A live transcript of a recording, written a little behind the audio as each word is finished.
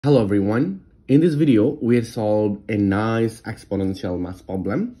Hello everyone, in this video we have solved a nice exponential math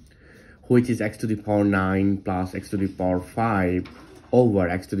problem which is x to the power 9 plus x to the power 5 over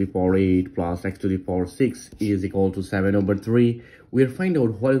x to the power 8 plus x to the power 6 is equal to 7 over 3. We'll find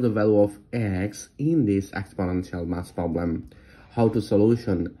out what is the value of x in this exponential math problem. How to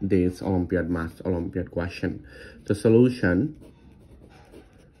solution this Olympiad question. The solution.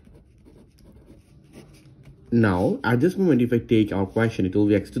 Now, at this moment, if I take our question, it will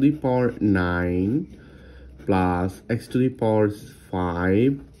be x to the power 9 plus x to the power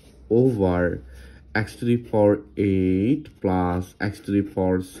 5 over x to the power 8 plus x to the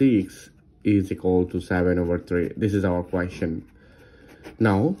power 6 is equal to 7 over 3. This is our question.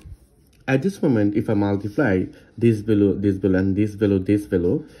 Now, at this moment, if I multiply this value, and this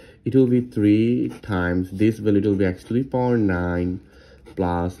value, it will be 3 times this value. It will be x to the power 9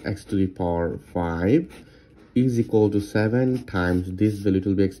 plus x to the power 5 is equal to 7 times this value. It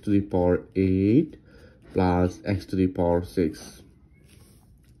will be x to the power 8 plus x to the power 6.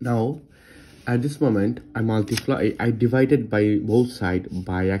 Now, at this moment, I divided by both sides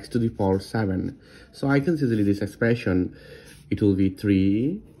by x to the power 7. So I can easily this expression, it will be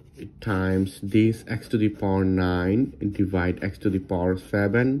 3 times this x to the power 9 divide x to the power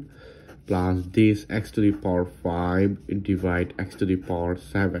 7 plus this x to the power 5 divide x to the power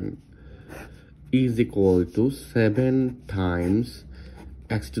 7 is equal to 7 times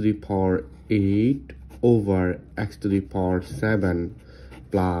x to the power 8 over x to the power 7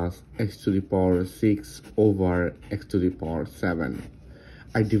 plus x to the power 6 over x to the power 7.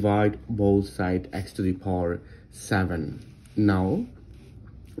 I divide both sides x to the power 7. Now,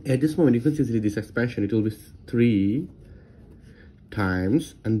 at this moment, you can see this expression, it will be 3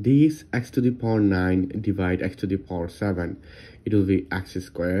 times, and this x to the power 9 divide x to the power 7. It will be x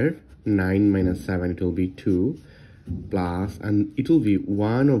squared. 9 minus 7, it will be 2 plus, and it will be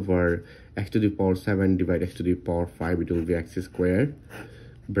 1 over x to the power 7 divide x to the power 5. It will be x squared.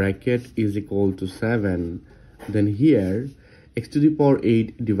 Bracket is equal to 7. Then here, x to the power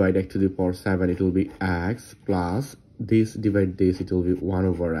 8 divide x to the power 7. It will be x plus this divide this. It will be 1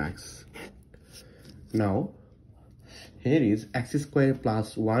 over x. Now, here is x squared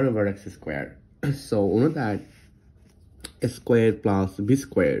plus 1 over x squared. So, we know that a squared plus b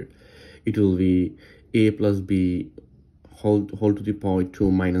squared, it will be a plus b whole to the power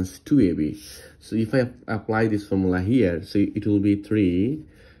 2 minus 2ab. So if I apply this formula here, so it will be 3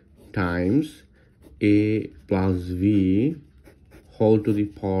 times a plus b whole to the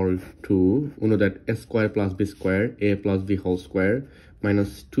power 2. You know that a square plus b square, a plus b whole square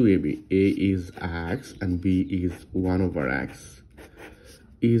minus 2ab. A is x and b is 1 over x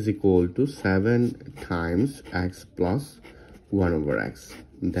is equal to 7 times x plus 1 over x.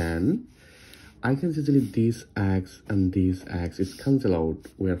 Then I can easily this x and this x is cancel out.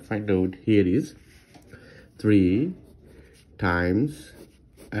 We'll find out here is 3 times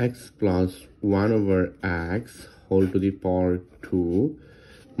x plus 1 over x whole to the power 2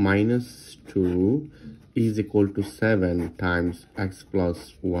 minus 2 is equal to 7 times x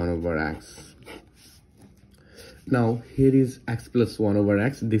plus 1 over x. Now here is x plus 1 over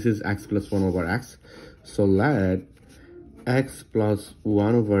x. This is x plus 1 over x. So let x plus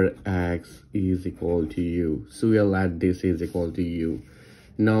 1 over x is equal to u. So we'll add this is equal to u.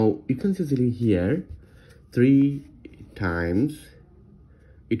 Now you can easily here 3 times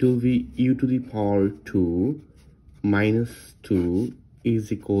it will be u to the power 2 minus 2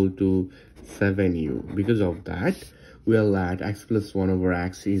 is equal to 7u. Because of that, we'll add x plus 1 over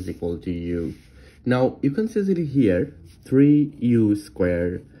x is equal to u. Now you can easily here 3u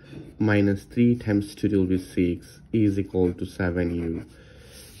squared minus 3 times 2 will be 6 is equal to 7u.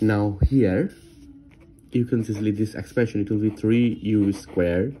 Now here you can easily this expression, it will be 3u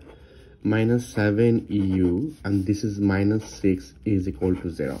squared minus 7u, and this is minus 6 is equal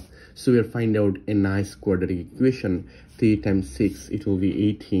to 0. So we'll find out a nice quadratic equation. 3 times 6, it will be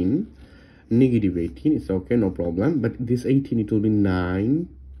 18. Negative 18, it's okay, no problem. But this 18, it will be 9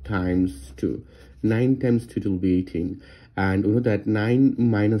 times 2. 9 times 2, it will be 18. And we know that 9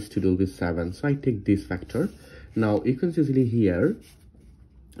 minus 2 will be 7. So I take this factor. Now you can easily here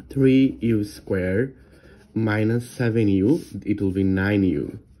 3u squared minus 7u, it will be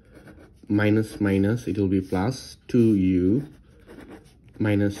 9u. Minus minus, it will be plus 2u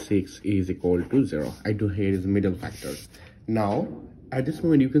minus 6 is equal to 0. I do here is middle factor. Now at this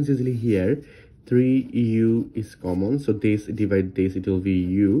moment you can easily here 3u is common, so this divide this, it will be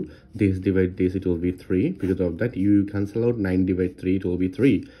u. This divide this, it will be 3. Because of that, u cancel out. 9 divide 3, it will be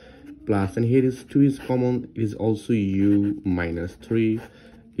 3. Plus, and here is 2 is common, it is also u minus 3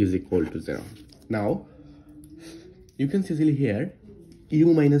 is equal to 0. Now you can easily here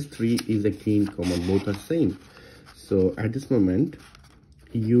u minus 3 is again common, both are same. So at this moment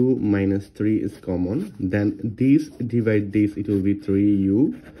u minus 3 is common, then this divide this, it will be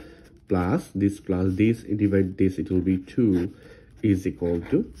 3u plus this divide this, it will be 2 is equal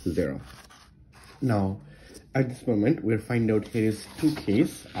to 0. Now at this moment we'll find out here is two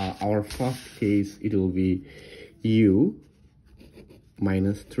case. Our first case, it will be u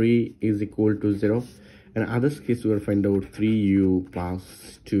minus 3 is equal to 0, and other case we will find out 3u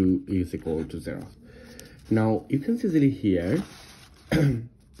plus 2 is equal to 0. Now you can see easily here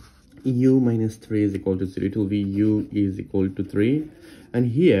u minus 3 is equal to 0, it will be u is equal to 3, and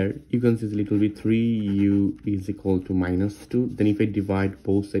here you can see it will be 3u is equal to minus 2. Then if I divide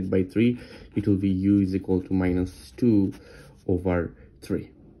both sides by 3, it will be u is equal to minus 2 over 3.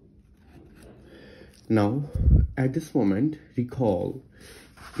 Now at this moment recall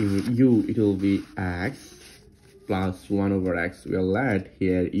u, it will be x plus 1 over x. We will add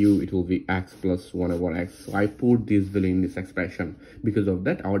here u, it will be x plus 1 over x. So I put this value in this expression. Because of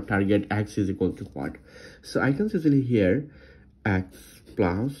that, our target x is equal to what? So I can easily here x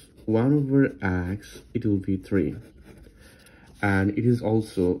plus 1 over x, it will be 3, and it is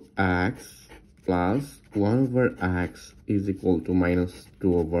also x plus 1 over x is equal to minus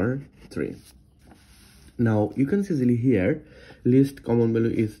 2 over 3. Now you can see easily here least common value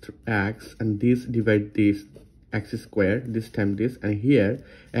is x, and this divide this x squared, this time this, and here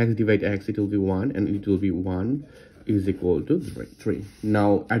x divide x, it will be 1, and it will be 1 is equal to 3.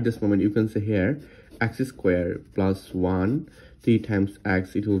 Now at this moment you can say here x squared plus 1, 3 times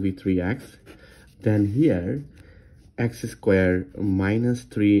x, it will be 3x. Then here x squared minus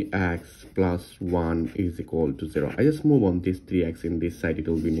 3x plus 1 is equal to 0. I just move on this 3x in this side, it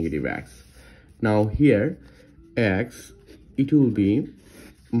will be negative x. Now here x, it will be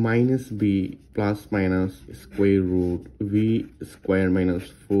minus b plus minus square root v square minus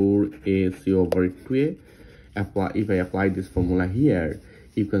 4ac over 2a. If I apply this formula here,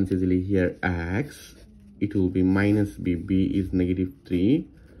 you can see easily here x, it will be minus b is negative 3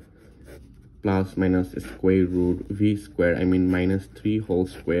 plus minus square root v square, I mean minus 3 whole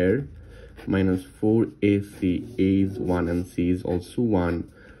square minus 4ac, a is 1 and c is also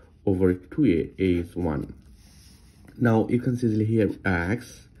 1 over 2a, a is 1. Now you can see easily here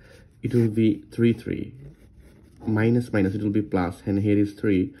x, it will be 3 minus minus, it will be plus, and here is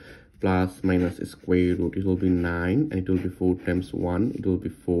 3 plus minus square root, it will be 9, and it will be 4 times 1, it will be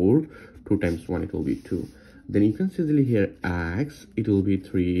 4, 2 times 1, it will be 2. Then you can see easily here x, it will be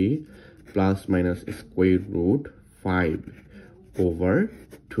 3 plus minus square root 5 over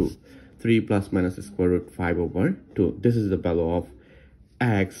 2. 3 plus minus square root 5 over 2. This is the value of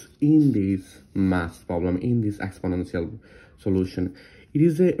x in this math problem, in this exponential solution. It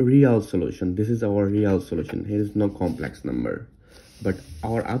is a real solution. This is our real solution. Here is no complex number. But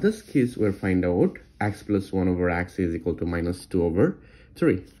our other case will find out x plus 1 over x is equal to minus 2 over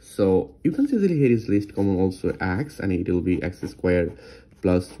 3. So you can see that here is least common also x, and it will be x squared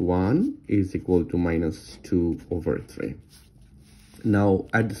plus 1 is equal to minus 2 over 3. Now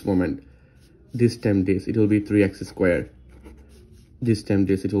at this moment, this time this, it will be 3x squared. This time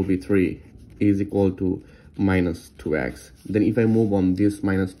this, it will be 3 is equal to minus 2x. Then if I move on this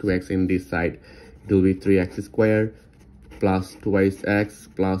minus 2x in this side, it will be 3x squared plus twice x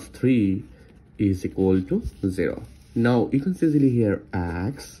plus 3 is equal to 0. Now you can see easily here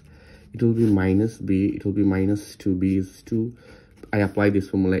x, it will be minus b, it will be minus 2b is 2. I apply this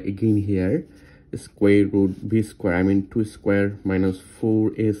formula again here, square root b square, I mean 2 square minus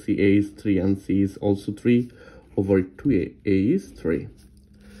 4ac, a is 3, and c is also 3 over 2a, a is 3.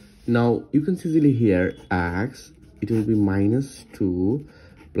 Now you can see easily here x, it will be minus 2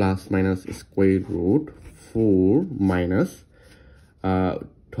 plus minus square root 4 minus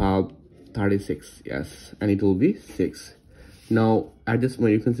 12 36, yes, and it will be 6. Now at this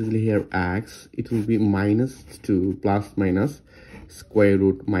point you can see easily here x, it will be minus 2 plus minus square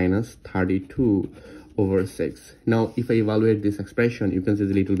root minus 32 over 6. Now if I evaluate this expression, you can see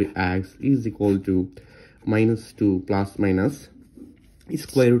easily it will be x is equal to minus 2 plus minus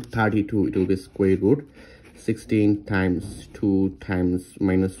square root 32, it will be square root 16 times 2 times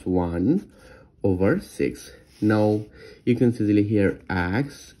minus 1 over 6. Now you can see easily here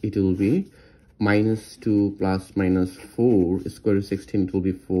x, it will be minus 2 plus minus 4 square root 16, it will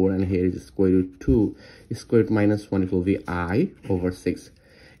be 4, and here is square root 2 square root minus 1, it will be I over 6.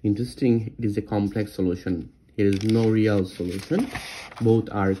 Interesting, it is a complex solution. Here is no real solution, both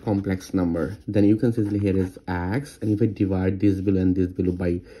are complex number. Then you can see here is x, and if I divide this value and this value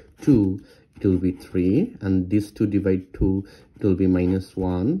by 2, it will be 3, and this 2 divide 2, it will be minus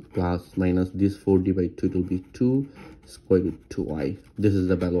 1 plus minus this 4 divide 2, it will be 2 square root 2i. This is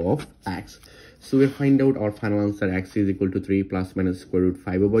the value of x. So we find out our final answer. X is equal to 3 plus minus square root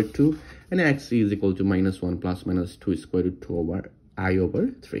 5 over 2, and x is equal to minus 1 plus minus 2 square root 2 over I over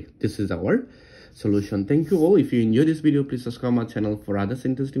 3. This is our solution. Thank you all. If you enjoyed this video, please subscribe my channel for other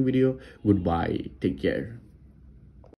interesting video. Goodbye. Take care.